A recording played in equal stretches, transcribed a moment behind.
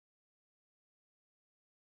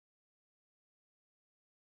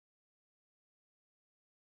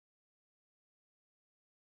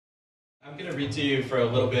I'm going to read to you for a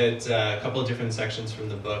little bit, a couple of different sections from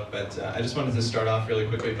the book, but I just wanted to start off really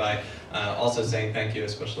quickly by also saying thank you,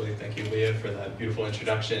 especially thank you, Leah, for that beautiful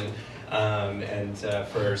introduction and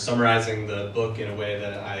for summarizing the book in a way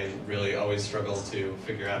that I really always struggle to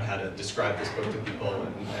figure out how to describe this book to people,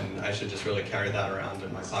 and I should just really carry that around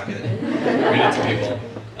in my pocket and read it to people.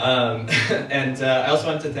 I also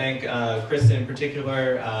want to thank Krista in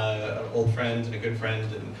particular, an old friend and a good friend,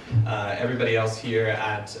 and everybody else here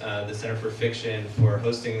at the Center for Fiction for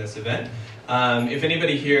hosting this event. If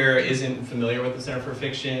anybody here isn't familiar with the Center for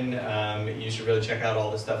Fiction, you should really check out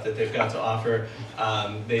all the stuff that they've got to offer.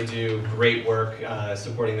 They do great work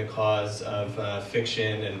supporting the cause of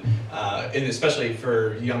fiction, and especially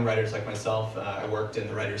for young writers like myself. I worked in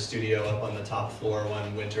the writer's studio up on the top floor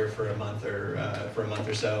one winter for a month or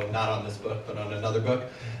so, not on this book, but on another book,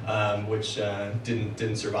 which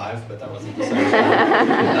didn't survive, but that wasn't the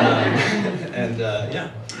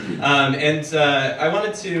I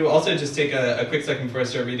wanted to also just take a quick second before I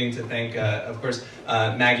start reading to thank, of course,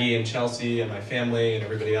 Maggie and Chelsea and my family and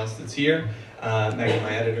everybody else that's here. Maggie,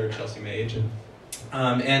 my editor, Chelsea, my agent.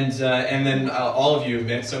 And then all of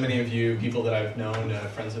you, so many of you, people that I've known,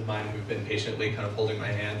 friends of mine who've been patiently kind of holding my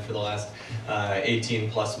hand for the last 18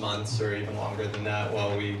 plus months or even longer than that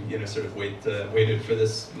while we sort of waited for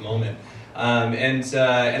this moment. And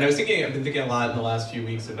I was I've been thinking a lot in the last few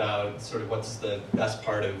weeks about sort of what's the best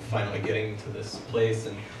part of finally getting to this place,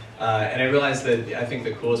 and I realized that I think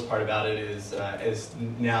the coolest part about it is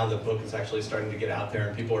now the book is actually starting to get out there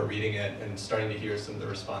and people are reading it and starting to hear some of the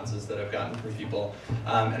responses that I've gotten from people.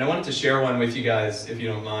 And I wanted to share one with you guys, if you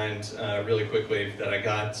don't mind, really quickly, that I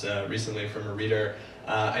got recently from a reader.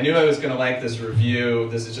 I knew I was going to like this review.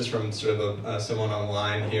 This is just from sort of someone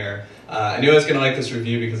online here. I knew I was going to like this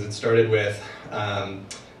review because it started with,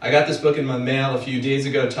 I got this book in my mail a few days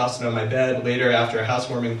ago, tossed it on my bed. Later, after a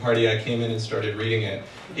housewarming party, I came in and started reading it.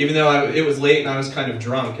 Even though it was late and I was kind of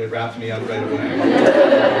drunk, it wrapped me up right away.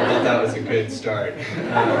 I thought that was a good start.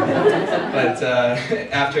 But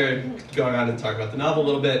after going on to talk about the novel a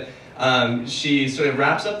little bit, she sort of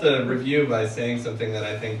wraps up the review by saying something that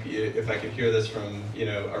I think, if I could hear this from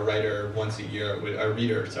a writer once a year, a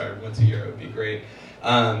reader, sorry, once a year, it would be great.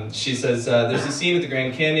 She says, there's a scene at the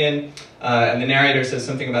Grand Canyon, and the narrator says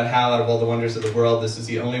something about how, out of all the wonders of the world, this is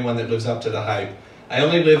the only one that lives up to the hype. I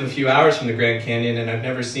only live a few hours from the Grand Canyon, and I've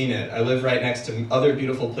never seen it. I live right next to other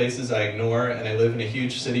beautiful places I ignore, and I live in a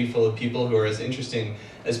huge city full of people who are as interesting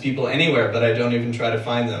as people anywhere, but I don't even try to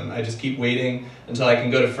find them. I just keep waiting until I can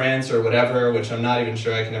go to France or whatever, which I'm not even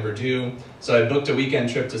sure I can ever do. So I booked a weekend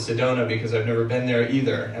trip to Sedona because I've never been there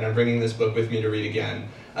either, and I'm bringing this book with me to read again.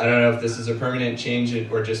 I don't know if this is a permanent change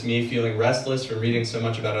or just me feeling restless from reading so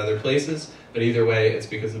much about other places, but either way, it's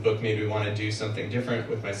because the book made me want to do something different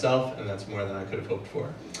with myself, and that's more than I could have hoped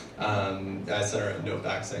for. I sent her a note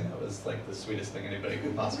back saying that was like the sweetest thing anybody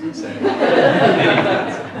could possibly say.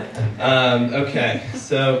 Okay,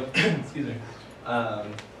 so, excuse me.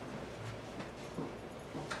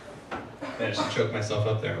 Managed to choke myself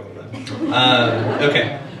up there a little bit.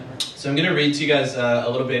 Okay. So I'm going to read to you guys a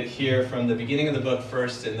little bit here from the beginning of the book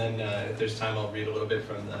first, and then if there's time I'll read a little bit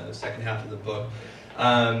from the second half of the book.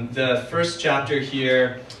 The first chapter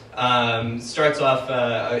here starts off,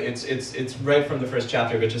 it's right from the first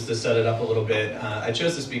chapter, but just to set it up a little bit, I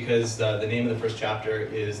chose this because the name of the first chapter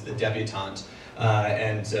is The Debutante.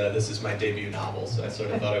 And this is my debut novel, so I sort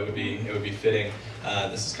of thought it would be fitting.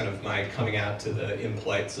 This is kind of my coming out to the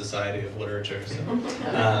impolite society of literature, so,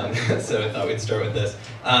 so I thought we'd start with this.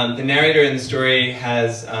 The narrator in the story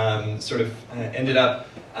has sort of ended up,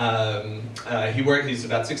 he's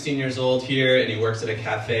about 16 years old here, and he works at a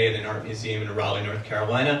cafe in an art museum in Raleigh, North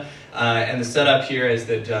Carolina. And the setup here is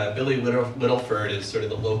that Billy Littleford is sort of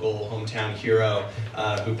the local hometown hero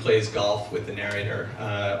who plays golf with the narrator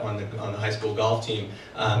on the high school golf team.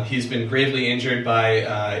 He's been gravely injured by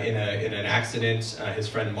in an accident. His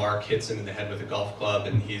friend Mark hits him in the head with a golf club,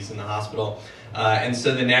 and he's in the hospital. And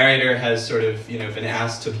so the narrator has sort of been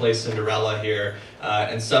asked to play Cinderella here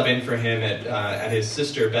and sub in for him at his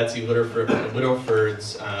sister Betsy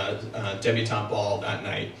Littleford's debutante ball that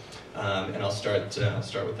night. And I'll start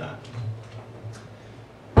with that.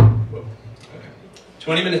 Whoa. Okay.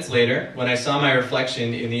 20 minutes later, when I saw my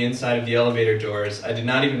reflection in the inside of the elevator doors, I did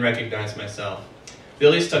not even recognize myself.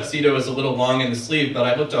 Billy's tuxedo was a little long in the sleeve, but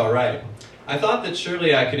I looked all right. I thought that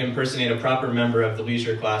surely I could impersonate a proper member of the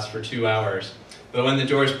leisure class for 2 hours. But when the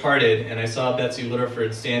doors parted and I saw Betsy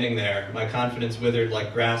Littleford standing there, my confidence withered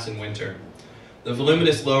like grass in winter. The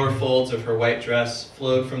voluminous lower folds of her white dress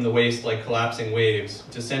flowed from the waist like collapsing waves,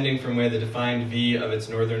 descending from where the defined V of its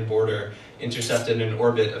northern border intercepted an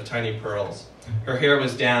orbit of tiny pearls. Her hair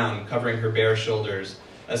was down, covering her bare shoulders.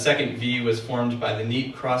 A second V was formed by the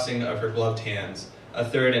neat crossing of her gloved hands. A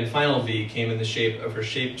third and final V came in the shape of her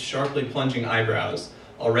sharply plunging eyebrows.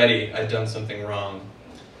 Already, I'd done something wrong.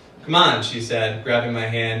 "Come on," she said, grabbing my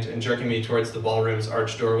hand and jerking me towards the ballroom's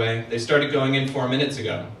arched doorway. "They started going in 4 minutes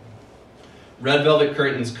ago." Red velvet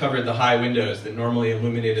curtains covered the high windows that normally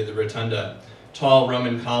illuminated the rotunda. Tall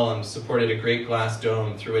Roman columns supported a great glass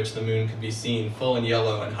dome through which the moon could be seen, full and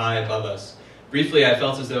yellow and high above us. Briefly, I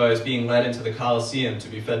felt as though I was being led into the Colosseum to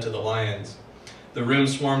be fed to the lions. The room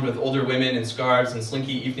swarmed with older women in scarves and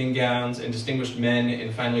slinky evening gowns and distinguished men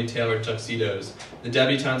in finely tailored tuxedos. The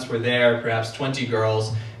debutantes were there, perhaps 20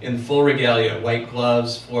 girls, in full regalia, white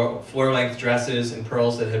gloves, floor-length dresses, and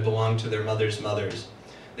pearls that had belonged to their mothers' mothers.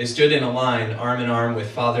 They stood in a line, arm in arm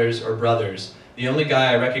with fathers or brothers. The only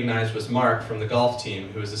guy I recognized was Mark from the golf team,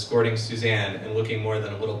 who was escorting Suzanne and looking more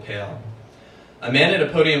than a little pale. A man at a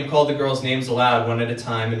podium called the girls' names aloud one at a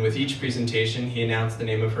time, and with each presentation, he announced the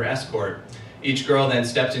name of her escort. Each girl then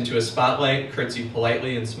stepped into a spotlight, curtsied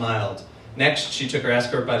politely, and smiled. Next, she took her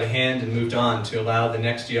escort by the hand and moved on to allow the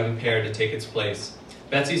next young pair to take its place.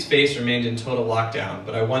 Betsy's face remained in total lockdown,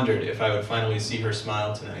 but I wondered if I would finally see her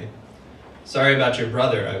smile tonight. "Sorry about your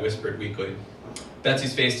brother," I whispered weakly.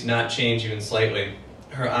 Betsy's face did not change even slightly.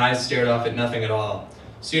 Her eyes stared off at nothing at all.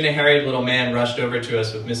 Soon a harried little man rushed over to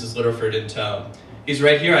us with Mrs. Littleford in tow. "He's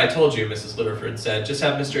right here, I told you," Mrs. Littleford said. "Just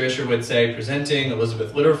have Mr. Isherwood say, 'Presenting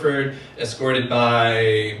Elizabeth Littleford, escorted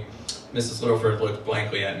by—'" Mrs. Littleford looked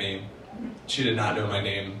blankly at me. She did not know my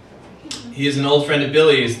name. "He is an old friend of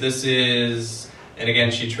Billy's. This is—" And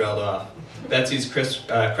again she trailed off. Betsy's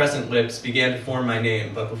crescent lips began to form my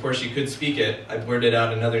name, but before she could speak it, I blurted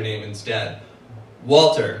out another name instead.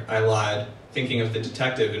 "Walter," I lied, thinking of the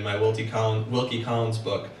detective in my Wilkie Collins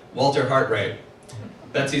book. "Walter Hartright."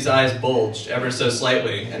 Betsy's eyes bulged ever so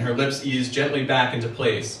slightly, and her lips eased gently back into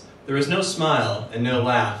place. There was no smile and no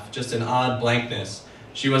laugh, just an odd blankness.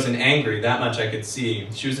 She wasn't angry, that much I could see.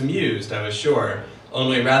 She was amused, I was sure,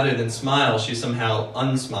 only rather than smile, she somehow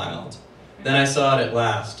unsmiled. Then I saw it at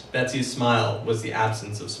last. Betsy's smile was the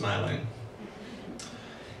absence of smiling.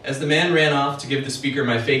 As the man ran off to give the speaker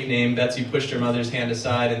my fake name, Betsy pushed her mother's hand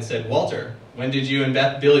aside and said, "Walter, when did you and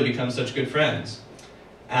Billy become such good friends?"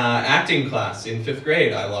 "Acting class in 5th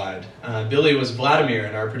grade," I lied. "Billy was Vladimir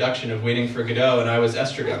in our production of Waiting for Godot, and I was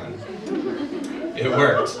Estragon." It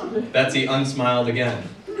worked. Betsy unsmiled again.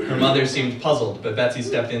 Her mother seemed puzzled, but Betsy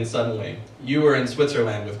stepped in suddenly. "You were in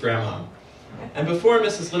Switzerland with Grandma." And before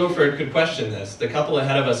Mrs. Littleford could question this, the couple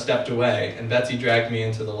ahead of us stepped away, and Betsy dragged me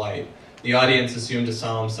into the light. The audience assumed a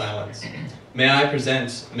solemn silence. "May I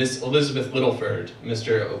present Miss Elizabeth Littleford,"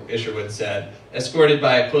 Mr. Isherwood said, escorted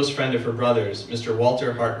by a close friend of her brother's, Mr.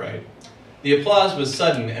 Walter Hartright. The applause was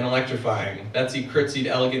sudden and electrifying. Betsy curtsied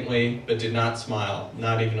elegantly, but did not smile,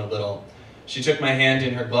 not even a little. She took my hand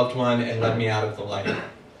in her gloved one and led me out of the light.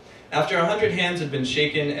 After 100 hands had been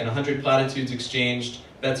shaken and 100 platitudes exchanged,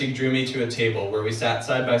 Betsy drew me to a table where we sat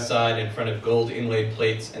side by side in front of gold-inlaid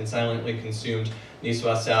plates and silently consumed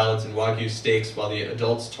Niçoise salads and Wagyu steaks while the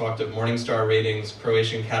adults talked of Morningstar ratings,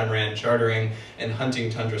 Croatian catamaran chartering, and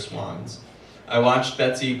hunting tundra swans. I watched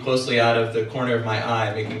Betsy closely out of the corner of my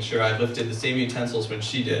eye, making sure I lifted the same utensils when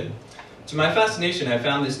she did. To my fascination, I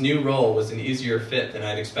found this new role was an easier fit than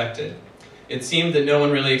I'd expected. It seemed that no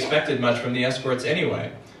one really expected much from the escorts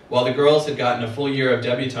anyway. While the girls had gotten a full year of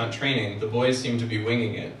debutante training, the boys seemed to be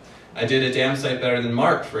winging it. I did a damn sight better than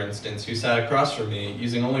Mark, for instance, who sat across from me,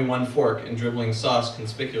 using only one fork and dribbling sauce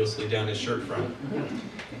conspicuously down his shirt front.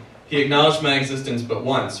 He acknowledged my existence but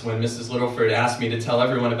once, when Mrs. Littleford asked me to tell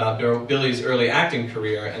everyone about Billy's early acting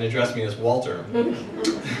career and addressed me as Walter.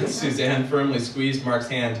 Suzanne firmly squeezed Mark's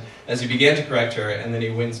hand as he began to correct her, and then he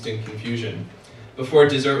winced in confusion. Before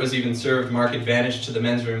dessert was even served, Mark had vanished to the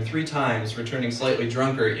men's room 3 times, returning slightly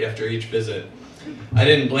drunker after each visit. I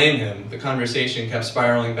didn't blame him. The conversation kept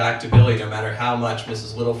spiraling back to Billy no matter how much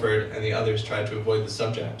Mrs. Littleford and the others tried to avoid the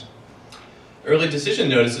subject. "Early decision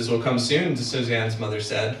notices will come soon," Suzanne's mother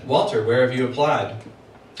said. "Walter, where have you applied?"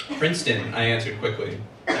 "Princeton," I answered quickly.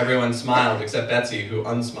 Everyone smiled except Betsy, who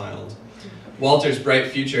unsmiled. Walter's bright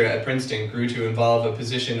future at Princeton grew to involve a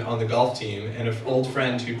position on the golf team and an old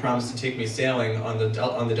friend who promised to take me sailing on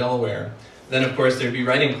the Delaware. Then, of course, there'd be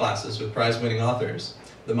writing classes with prize-winning authors.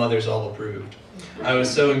 The mothers all approved. I was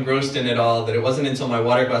so engrossed in it all that it wasn't until my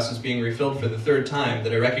water glass was being refilled for the 3rd time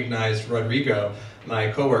that I recognized Rodrigo,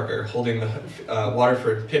 my coworker, holding the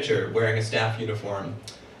Waterford pitcher, wearing a staff uniform.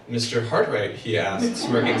 "Mr. Hartright," he asked,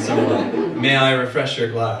 smirking somewhat, "may I refresh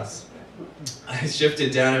your glass?" I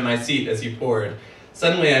shifted down in my seat as he poured.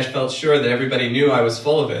 Suddenly I felt sure that everybody knew I was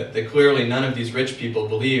full of it, that clearly none of these rich people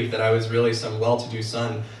believed that I was really some well-to-do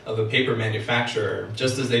son of a paper manufacturer,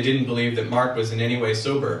 just as they didn't believe that Mark was in any way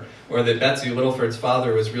sober, or that Betsy Littleford's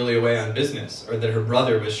father was really away on business, or that her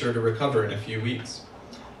brother was sure to recover in a few weeks.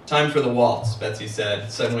 "Time for the waltz," Betsy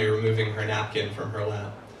said, suddenly removing her napkin from her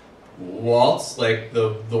lap. "Waltz? Like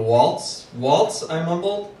the waltz? Waltz?" I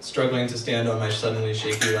mumbled, struggling to stand on my suddenly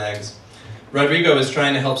shaky legs. Rodrigo was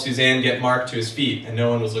trying to help Suzanne get Mark to his feet, and no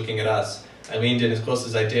one was looking at us. I leaned in as close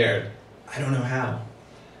as I dared. "I don't know how."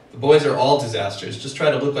 "The boys are all disasters. Just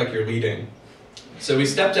try to look like you're leading." So we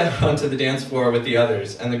stepped out onto the dance floor with the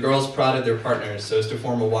others, and the girls prodded their partners so as to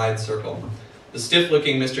form a wide circle. The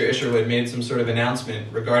stiff-looking Mr. Isherwood made some sort of announcement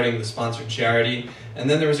regarding the sponsored charity, and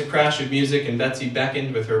then there was a crash of music, and Betsy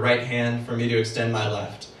beckoned with her right hand for me to extend my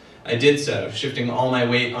left. I did so, shifting all my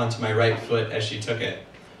weight onto my right foot as she took it.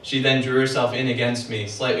 She then drew herself in against me,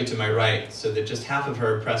 slightly to my right, so that just half of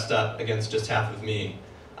her pressed up against just half of me.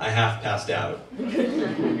 I half passed out.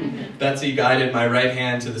 Betsy guided my right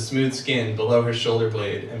hand to the smooth skin below her shoulder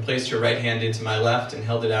blade and placed her right hand into my left and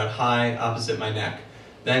held it out high opposite my neck.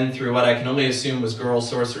 Then, through what I can only assume was girl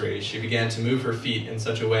sorcery, she began to move her feet in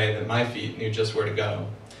such a way that my feet knew just where to go.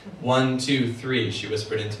 1, 2, 3, she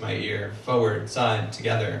whispered into my ear, forward, side,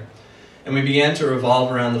 together. And we began to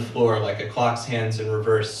revolve around the floor like a clock's hands in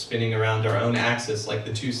reverse, spinning around our own axis like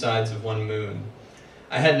the two sides of one moon.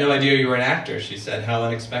 "I had no idea you were an actor," she said. "How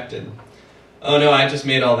unexpected." "Oh no, I just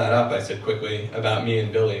made all that up," I said quickly, "about me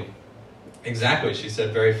and Billy." "Exactly," she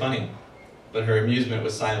said, "very funny." But her amusement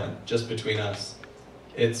was silent, just between us.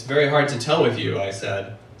 "It's very hard to tell with you," I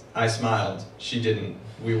said. I smiled. She didn't.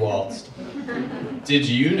 We waltzed. "Did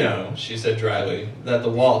you know," she said dryly, "that the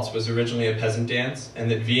waltz was originally a peasant dance,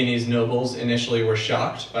 and that Viennese nobles initially were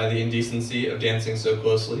shocked by the indecency of dancing so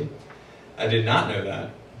closely?" "I did not know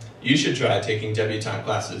that." "You should try taking debutante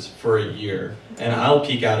classes for a year, and I'll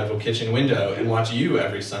peek out of a kitchen window and watch you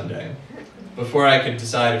every Sunday." Before I could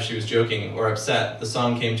decide if she was joking or upset, the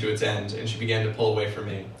song came to its end, and she began to pull away from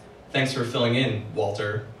me. "Thanks for filling in,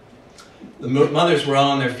 Walter." The mothers were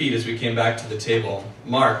all on their feet as we came back to the table.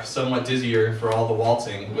 Mark, somewhat dizzier for all the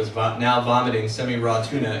waltzing, was now vomiting semi-raw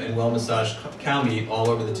tuna and well-massaged cow meat all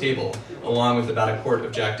over the table, along with about a quart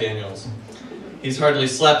of Jack Daniels. "He's hardly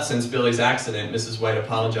slept since Billy's accident," Mrs. White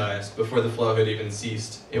apologized, before the flow had even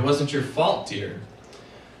ceased. "It wasn't your fault, dear."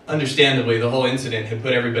 Understandably, the whole incident had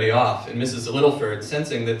put everybody off, and Mrs. Littleford,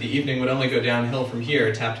 sensing that the evening would only go downhill from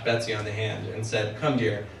here, tapped Betsy on the hand and said, "Come,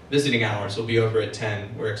 dear, visiting hours will be over at 10.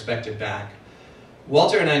 We're expected back."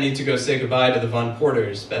 "Walter and I need to go say goodbye to the Von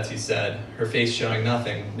Porters," Betsy said, her face showing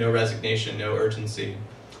nothing, no resignation, no urgency.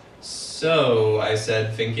 "So," I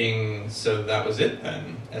said, thinking, so that was it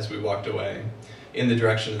then, as we walked away, in the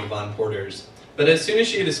direction of the Von Porters. But as soon as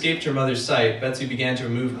she had escaped her mother's sight, Betsy began to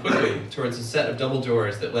move quickly towards a set of double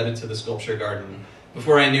doors that led into the sculpture garden.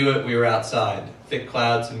 Before I knew it, we were outside. Thick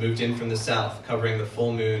clouds had moved in from the south, covering the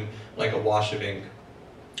full moon like a wash of ink.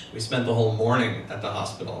 "We spent the whole morning at the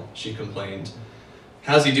hospital," she complained.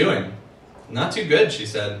 "How's he doing?" "Not too good," she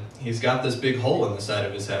said. "He's got this big hole in the side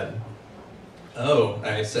of his head." "Oh,"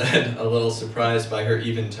 I said, a little surprised by her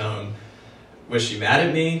even tone. Was she mad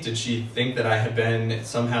at me? Did she think that I had been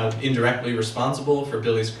somehow indirectly responsible for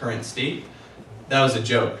Billy's current state? "That was a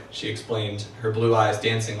joke," she explained, her blue eyes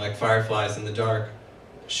dancing like fireflies in the dark.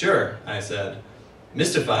 "Sure," I said.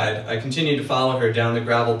 Mystified, I continued to follow her down the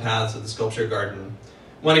gravel paths of the sculpture garden.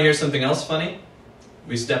 "Want to hear something else funny?"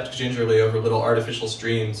 We stepped gingerly over little artificial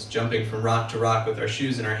streams, jumping from rock to rock with our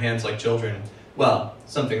shoes in our hands like children. "Well,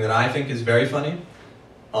 something that I think is very funny."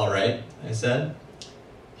 "All right," I said.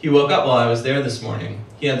 "He woke up while I was there this morning.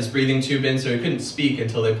 He had this breathing tube in so he couldn't speak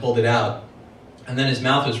until they pulled it out. And then his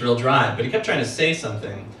mouth was real dry, but he kept trying to say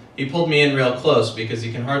something. He pulled me in real close because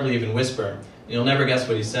he can hardly even whisper, and you'll never guess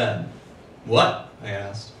what he said." "What?" I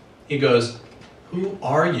asked. He goes, "Who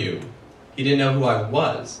are you?" He didn't know who I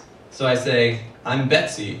was. So I say, "I'm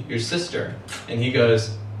Betsy, your sister." And he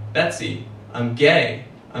goes, "Betsy, I'm gay.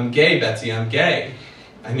 I'm gay, Betsy, I'm gay."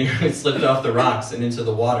 I nearly slipped off the rocks and into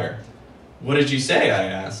the water. "What did you say?" I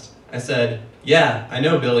asked. I said, "Yeah, I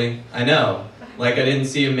know, Billy, I know." Like I didn't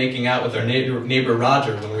see him making out with our neighbor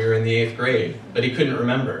Roger when we were in the 8th grade, but he couldn't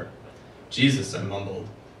remember. "Jesus," I mumbled.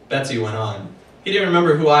 Betsy went on. "He didn't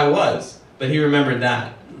remember who I was, but he remembered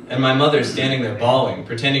that. And my mother's standing there bawling,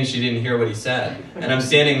 pretending she didn't hear what he said. And I'm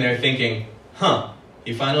standing there thinking,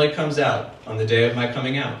 he finally comes out on the day of my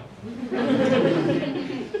coming out."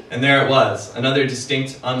 And there it was, another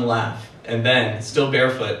distinct unlaugh. And then, still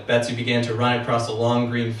barefoot, Betsy began to run across a long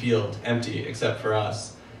green field, empty except for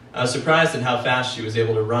us. I was surprised at how fast she was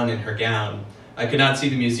able to run in her gown. I could not see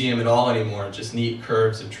the museum at all anymore, just neat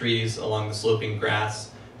curves of trees along the sloping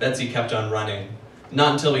grass. Betsy kept on running.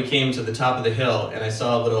 Not until we came to the top of the hill and I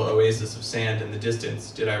saw a little oasis of sand in the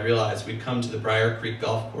distance did I realize we'd come to the Briar Creek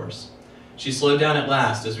golf course. She slowed down at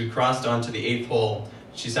last as we crossed onto the 8th hole.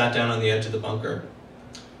 She sat down on the edge of the bunker.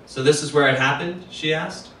 "So this is where it happened?" she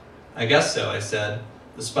asked. "I guess so," I said.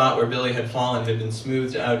 The spot where Billy had fallen had been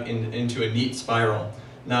smoothed out into a neat spiral.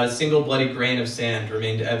 Not a single bloody grain of sand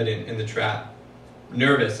remained evident in the trap.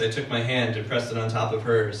 Nervous, I took my hand and pressed it on top of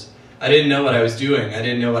hers. I didn't know what I was doing. I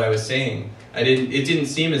didn't know what I was saying. It didn't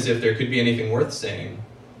seem as if there could be anything worth saying.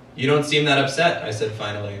 "You don't seem that upset," I said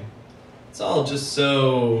finally. "It's all just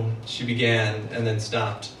so," she began, and then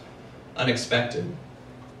stopped. "Unexpected."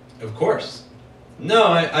 "Of course."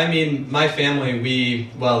 "No, I mean, my family,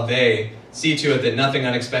 they see to it that nothing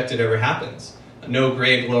unexpected ever happens. No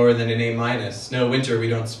grade lower than an A-. No winter we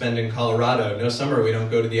don't spend in Colorado. No summer we don't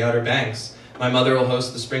go to the Outer Banks. My mother will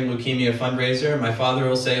host the spring leukemia fundraiser. My father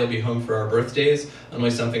will say he'll be home for our birthdays.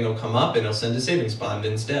 Only something will come up and he'll send a savings bond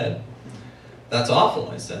instead." "That's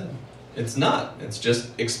awful," I said. "It's not. It's just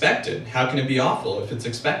expected. How can it be awful if it's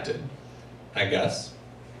expected?" "I guess."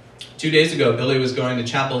 2 days ago, Billy was going to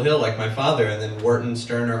Chapel Hill like my father, and then Wharton,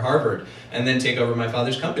 Stern, or Harvard, and then take over my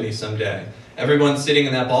father's company someday. Everyone sitting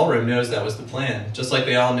in that ballroom knows that was the plan, just like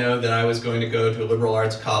they all know that I was going to go to a liberal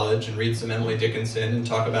arts college and read some Emily Dickinson and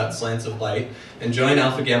talk about slants of light and join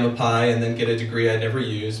Alpha Gamma Pi and then get a degree I'd never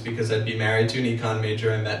use because I'd be married to an econ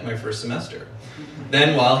major I met in my first semester.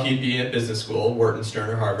 Then, while he'd be at business school, Wharton, Stern,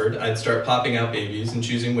 or Harvard, I'd start popping out babies and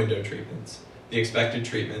choosing window treatments. The expected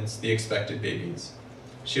treatments, the expected babies.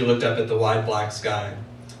 She looked up at the wide black sky.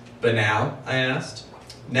 "But now?" I asked.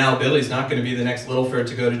 "Now Billy's not going to be the next Littleford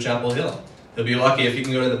to go to Chapel Hill. He'll be lucky if he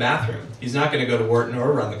can go to the bathroom. He's not going to go to Wharton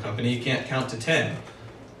or run the company. He can't count to 10.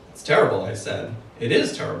 "It's terrible," I said. "It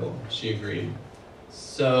is terrible," she agreed.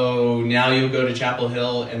 "So now you'll go to Chapel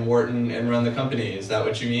Hill and Wharton and run the company. Is that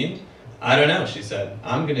what you mean?" "I don't know," she said.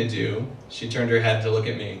 "I'm going to do," she turned her head to look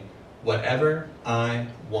at me, "whatever I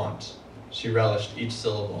want." She relished each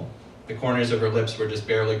syllable. The corners of her lips were just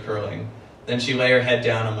barely curling. Then she lay her head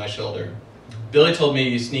down on my shoulder. "Billy told me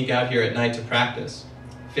you sneak out here at night to practice."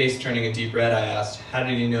 Face turning a deep red, I asked, "How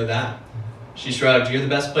did he know that?" She shrugged. "You're the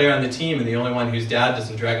best player on the team and the only one whose dad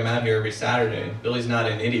doesn't drag him out here every Saturday. Billy's not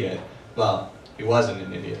an idiot." "Well, he wasn't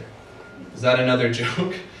an idiot." "Is that another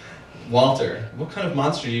joke?" "Walter, what kind of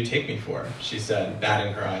monster do you take me for?" she said,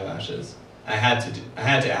 batting her eyelashes. I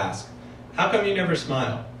had to ask, "How come you never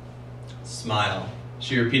smile?" "Smile."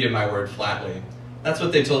 She repeated my word flatly. "That's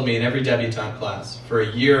what they told me in every debutante class, for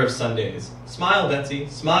a year of Sundays. Smile, Betsy,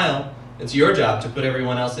 smile. It's your job to put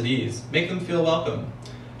everyone else at ease. Make them feel welcome."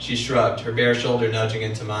 She shrugged, her bare shoulder nudging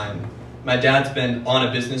into mine. "My dad's been on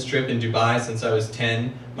a business trip in Dubai since I was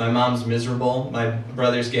 10. My mom's miserable. My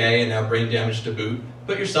brother's gay and now brain damaged to boot.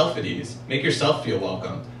 Put yourself at ease. Make yourself feel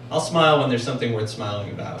welcome. I'll smile when there's something worth smiling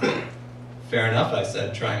about." "Fair enough," I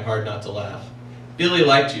said, trying hard not to laugh. "Billy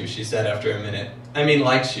liked you," she said after a minute. "I mean,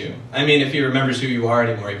 likes you. I mean, if he remembers who you are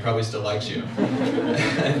anymore, he probably still likes you."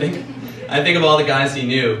 I think of all the guys he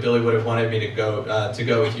knew, Billy would have wanted me to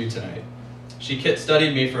go with you tonight. She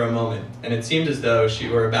studied me for a moment, and it seemed as though she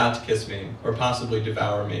were about to kiss me, or possibly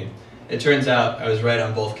devour me. It turns out I was right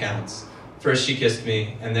on both counts. First she kissed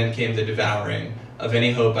me, and then came the devouring of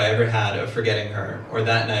any hope I ever had of forgetting her, or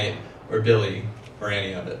that night, or Billy, or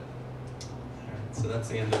any of it. So that's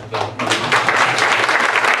the end of the book.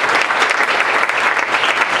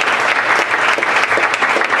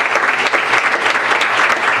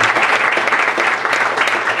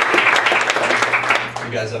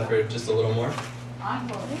 You guys up for just a little more? Yeah.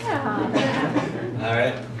 All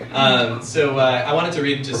right. I wanted to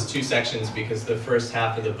read just 2 sections because the first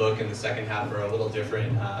half of the book and the second half are a little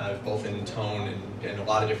different, both in tone and in a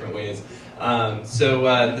lot of different ways.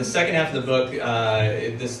 The second half of the book,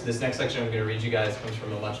 this next section I'm going to read you guys comes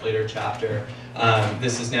from a much later chapter.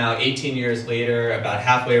 This is now 18 years later, about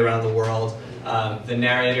halfway around the world. The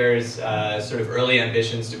narrator's sort of early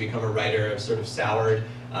ambitions to become a writer have sort of soured.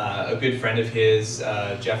 A good friend of his,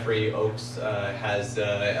 Jeffrey Oakes,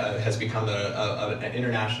 has become an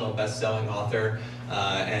international best-selling author,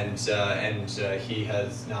 and he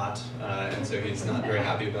has not, and so he's not very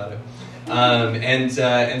happy about it. And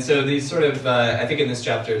so these sort of, I think in this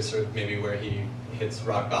chapter is sort of maybe where he hits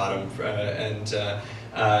rock bottom, and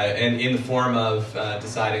in the form of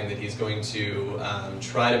deciding that he's going to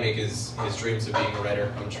try to make his dreams of being a writer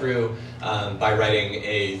come true by writing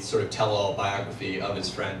a sort of tell-all biography of his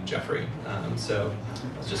friend Jeffrey. So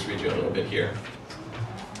I'll just read you a little bit here.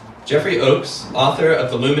 Jeffrey Oakes, author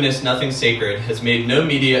of the luminous Nothing Sacred, has made no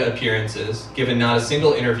media appearances, given not a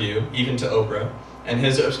single interview, even to Oprah, and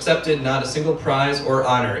has accepted not a single prize or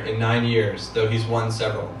honor in 9 years, though he's won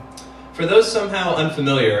several. For those somehow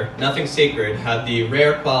unfamiliar, Nothing Sacred had the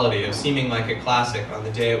rare quality of seeming like a classic on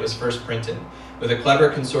the day it was first printed, with a clever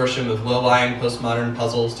consortium of low-lying postmodern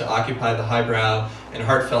puzzles to occupy the highbrow and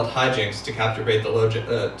heartfelt hijinks to captivate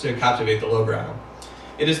the lowbrow.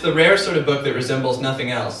 It is the rare sort of book that resembles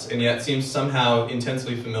nothing else, and yet seems somehow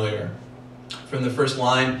intensely familiar. From the first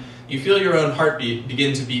line, you feel your own heartbeat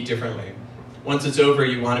begin to beat differently. Once it's over,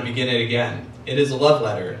 you want to begin it again. It is a love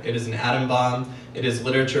letter. It is an atom bomb. It is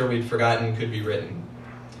literature we'd forgotten could be written.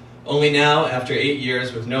 Only now, after 8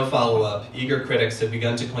 years with no follow-up, eager critics have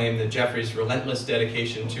begun to claim that Jeffrey's relentless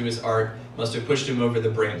dedication to his art must have pushed him over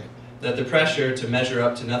the brink, that the pressure to measure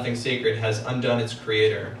up to Nothing Sacred has undone its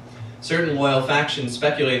creator. Certain loyal factions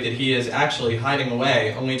speculate that he is actually hiding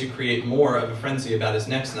away only to create more of a frenzy about his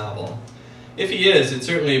next novel. If he is, it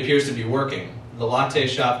certainly appears to be working. The latte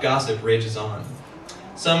shop gossip rages on.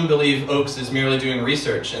 Some believe Oakes is merely doing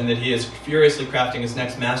research and that he is furiously crafting his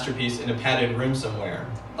next masterpiece in a padded room somewhere.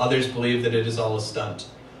 Others believe that it is all a stunt.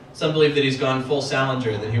 Some believe that he's gone full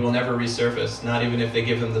Salinger, that he will never resurface, not even if they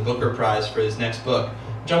give him the Booker Prize for his next book,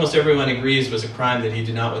 which almost everyone agrees was a crime that he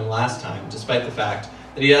did not win last time, despite the fact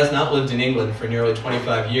that he has not lived in England for nearly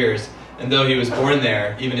 25 years, and though he was born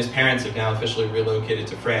there, even his parents have now officially relocated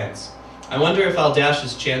to France. I wonder if I'll dash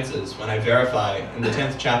his chances when I verify, in the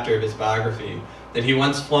 10th chapter of his biography, that he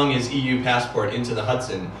once flung his EU passport into the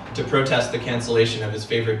Hudson to protest the cancellation of his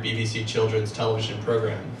favorite BBC children's television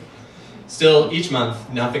program. Still, each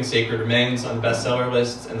month, Nothing Sacred remains on bestseller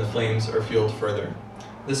lists and the flames are fueled further.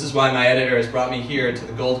 This is why my editor has brought me here to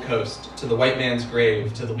the Gold Coast, to the white man's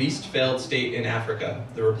grave, to the least failed state in Africa,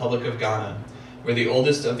 the Republic of Ghana, where the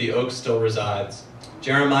oldest of the Oaks still resides.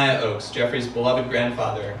 Jeremiah Oakes, Jeffrey's beloved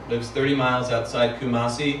grandfather, lives 30 miles outside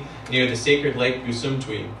Kumasi, near the sacred lake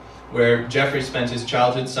Busumtwi, where Jeffrey spent his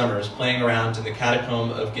childhood summers playing around in the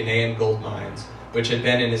catacomb of Ghanaian gold mines, which had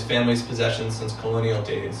been in his family's possession since colonial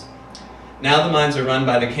days. Now the mines are run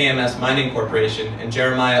by the KMS Mining Corporation, and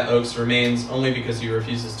Jeremiah Oakes remains only because he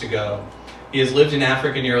refuses to go. He has lived in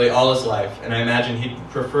Africa nearly all his life, and I imagine he'd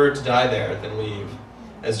prefer to die there than leave.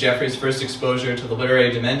 As Jeffrey's first exposure to the literary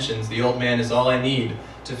dimensions, the old man is all I need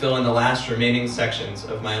to fill in the last remaining sections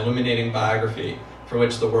of my illuminating biography, for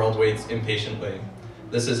which the world waits impatiently.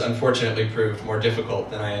 This has unfortunately proved more difficult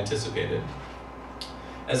than I anticipated.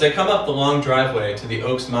 As I come up the long driveway to the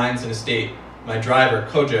Oakes Mines and Estate, my driver,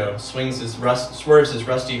 Kojo, swerves his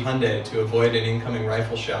rusty Hyundai to avoid an incoming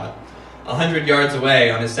rifle shot. 100 yards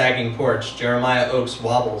away, on his sagging porch, Jeremiah Oakes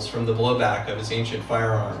wobbles from the blowback of his ancient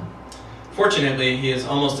firearm. Fortunately, he is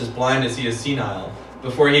almost as blind as he is senile.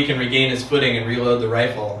 Before he can regain his footing and reload the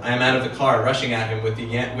rifle, I am out of the car, rushing at him with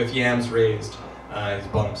yams raised. He's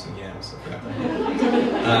bought him some yams.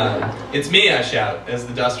 It's me, I shout, as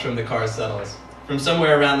the dust from the car settles. From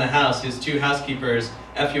somewhere around the house, his two housekeepers,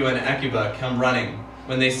 Efu and Ekuba, come running.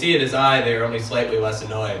 When they see it as I, they are only slightly less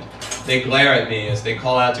annoyed. They glare at me as they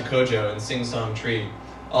call out to Kojo in sing-song Tree.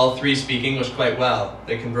 All three speak English quite well.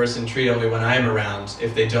 They converse in Tree only when I am around,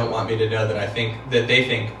 if they don't want me to know that they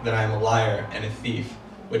think that I am a liar and a thief,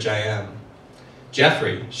 which I am.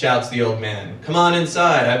 Jeffrey, shouts the old man, come on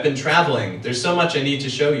inside, I've been traveling. There's so much I need to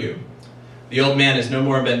show you. The old man has no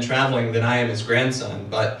more been traveling than I am his grandson,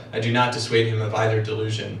 but I do not dissuade him of either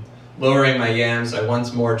delusion. Lowering my yams, I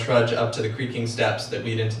once more trudge up to the creaking steps that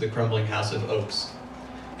lead into the crumbling house of Oakes.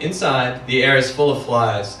 Inside, the air is full of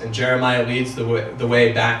flies, and Jeremiah leads the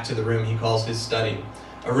way back to the room he calls his study,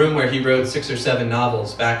 a room where he wrote 6 or 7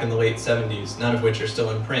 novels back in the late 70s, none of which are still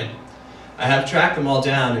in print. I have tracked them all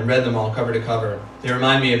down and read them all cover to cover. They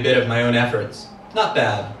remind me a bit of my own efforts. Not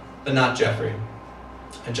bad, but not Jeffrey.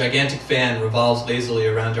 A gigantic fan revolves lazily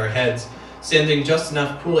around our heads, sending just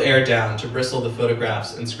enough cool air down to bristle the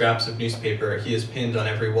photographs and scraps of newspaper he has pinned on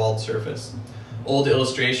every walled surface. Old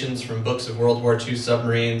illustrations from books of World War II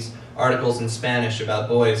submarines, articles in Spanish about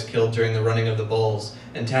boys killed during the running of the Bulls,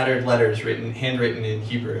 and tattered letters handwritten in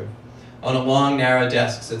Hebrew. On a long, narrow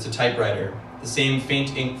desk sits a typewriter, the same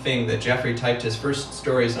faint ink thing that Jeffrey typed his first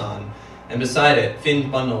stories on, and beside it,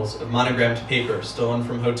 thin bundles of monogrammed paper stolen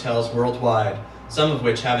from hotels worldwide, some of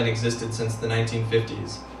which haven't existed since the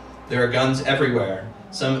 1950s. There are guns everywhere,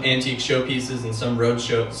 some antique showpieces and some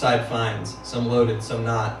roadside finds, some loaded, some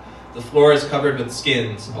not. The floor is covered with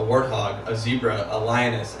skins, a warthog, a zebra, a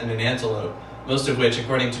lioness, and an antelope, most of which,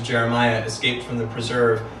 according to Jeremiah, escaped from the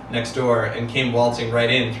preserve next door and came waltzing right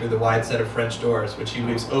in through the wide set of French doors, which he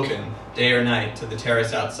leaves open, day or night, to the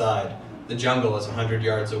terrace outside. The jungle is 100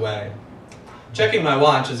 yards away. Checking my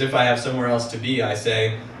watch as if I have somewhere else to be, I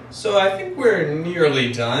say, "So I think we're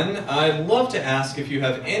nearly done. I'd love to ask if you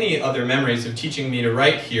have any other memories of teaching me to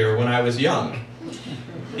write here when I was young."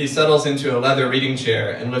 He settles into a leather reading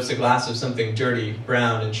chair and lifts a glass of something dirty,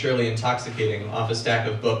 brown, and surely intoxicating off a stack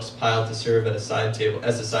of books piled to serve at a side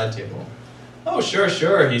table. "Oh,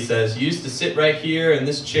 sure," he says. "You used to sit right here in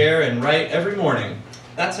this chair and write every morning.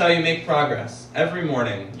 That's how you make progress. Every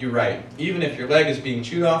morning you write. Even if your leg is being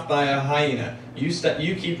chewed off by a hyena,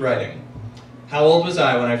 you keep writing." "How old was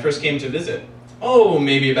I when I first came to visit?" "Oh,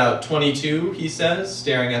 maybe about 22, he says,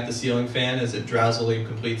 staring at the ceiling fan as it drowsily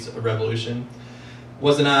completes a revolution.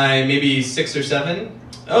 "Wasn't I maybe 6 or 7?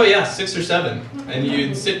 "Oh yeah, 6 or 7. And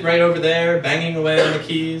you'd sit right over there, banging away on the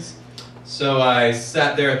keys." "So I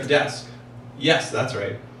sat there at the desk." "Yes, that's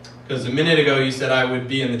right. Because a minute ago you said I would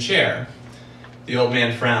be in the chair." The old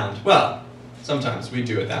man frowned. "Well, sometimes we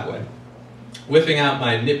do it that way." Whipping out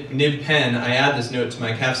my nib pen, I add this note to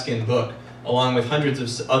my calfskin book, along with hundreds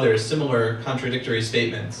of other similar contradictory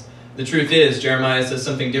statements. The truth is, Jeremiah says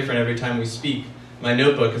something different every time we speak. My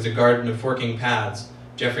notebook is a garden of forking paths.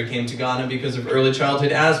 Jeffrey came to Ghana because of early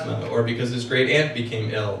childhood asthma, or because his great aunt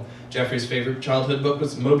became ill. Jeffrey's favorite childhood book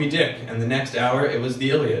was Moby Dick, and the next hour it was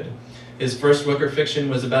the Iliad. His first work of fiction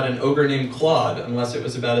was about an ogre named Claude, unless it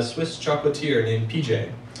was about a Swiss chocolatier named PJ.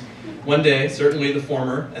 One day, certainly the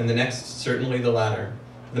former, and the next, certainly the latter.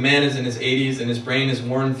 The man is in his 80s, and his brain is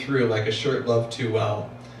worn through like a shirt loved too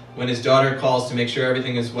well. When his daughter calls to make sure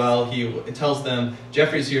everything is well, he tells them,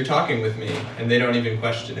 "Jeffrey's here talking with me," and they don't even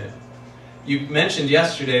question it. "You mentioned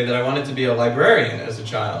yesterday that I wanted to be a librarian as a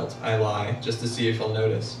child," I lie, just to see if he'll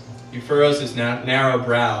notice. He furrows his narrow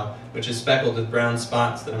brow, which is speckled with brown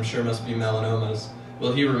spots that I'm sure must be melanomas.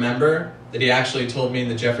 Will he remember that he actually told me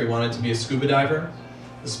that Jeffrey wanted to be a scuba diver?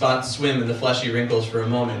 The spots swim in the fleshy wrinkles for a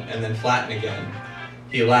moment and then flatten again.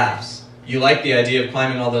 He laughs. "You like the idea of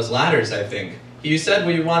climbing all those ladders, I think. You said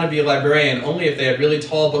we want to be a librarian only if they had really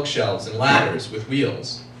tall bookshelves and ladders with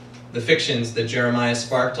wheels." The fictions that Jeremiah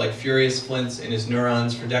sparked like furious flints in his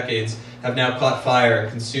neurons for decades have now caught fire and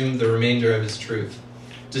consumed the remainder of his truth.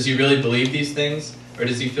 Does he really believe these things, or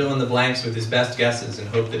does he fill in the blanks with his best guesses and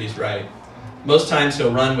hope that he's right? Most times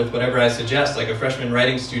he'll run with whatever I suggest, like a freshman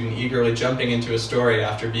writing student eagerly jumping into a story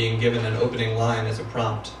after being given an opening line as a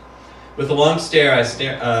prompt. With a long sigh, I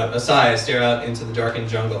stare out into the darkened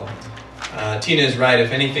jungle. Tina is right.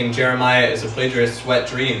 If anything, Jeremiah is a plagiarist's wet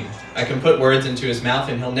dream. I can put words into his mouth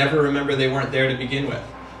and he'll never remember they weren't there to begin with.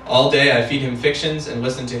 All day I feed him fictions and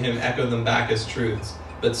listen to him echo them back as truths.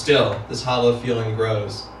 But still, this hollow feeling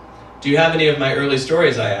grows. "Do you have any of my early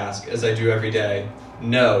stories?" I ask, as I do every day.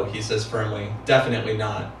 "No," he says firmly. "Definitely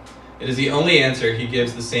not." It is the only answer he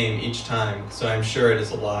gives the same each time, so I'm sure it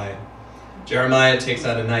is a lie. Jeremiah takes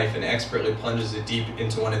out a knife and expertly plunges it deep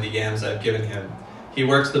into one of the yams I've given him. He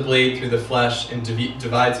works the blade through the flesh and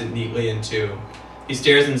divides it neatly in two. He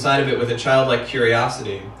stares inside of it with a childlike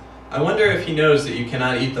curiosity. I wonder if he knows that you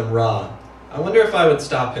cannot eat them raw. I wonder if I would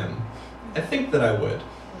stop him. I think that I would.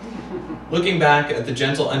 Looking back at the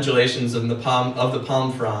gentle undulations of the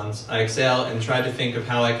palm fronds, I exhale and try to think of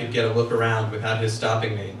how I could get a look around without his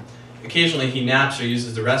stopping me. Occasionally he naps or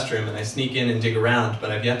uses the restroom and I sneak in and dig around, but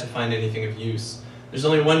I've yet to find anything of use. There's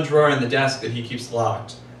only one drawer in the desk that he keeps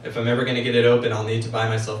locked. If I'm ever going to get it open, I'll need to buy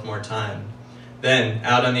myself more time. Then,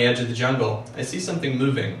 out on the edge of the jungle, I see something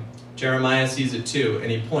moving. Jeremiah sees it too, and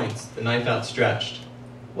he points, the knife outstretched.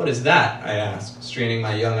 "What is that?" I ask, straining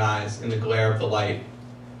my young eyes in the glare of the light.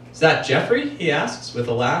 "Is that Jeffrey?" he asks, with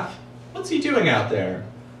a laugh. "What's he doing out there?"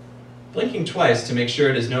 Blinking twice to make sure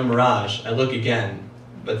it is no mirage, I look again.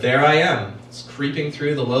 But there I am, creeping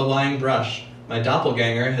through the low-lying brush. My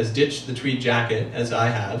doppelganger has ditched the tweed jacket, as I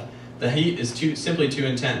have. The heat is simply too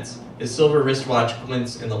intense. His silver wristwatch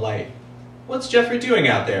glints in the light. "What's Jeffrey doing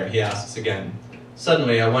out there?" he asks again.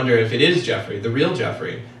 Suddenly, I wonder if it is Jeffrey, the real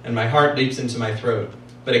Jeffrey, and my heart leaps into my throat.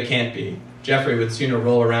 But it can't be. Jeffrey would sooner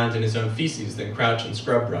roll around in his own feces than crouch in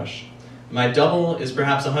scrub brush. My double is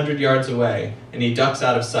perhaps 100 yards away, and he ducks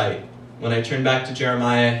out of sight. When I turn back to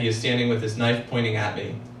Jeremiah, he is standing with his knife pointing at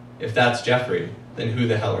me. If that's Jeffrey, then who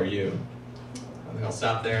the hell are you? I think I'll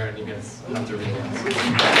stop there, and you guys have to read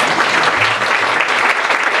it.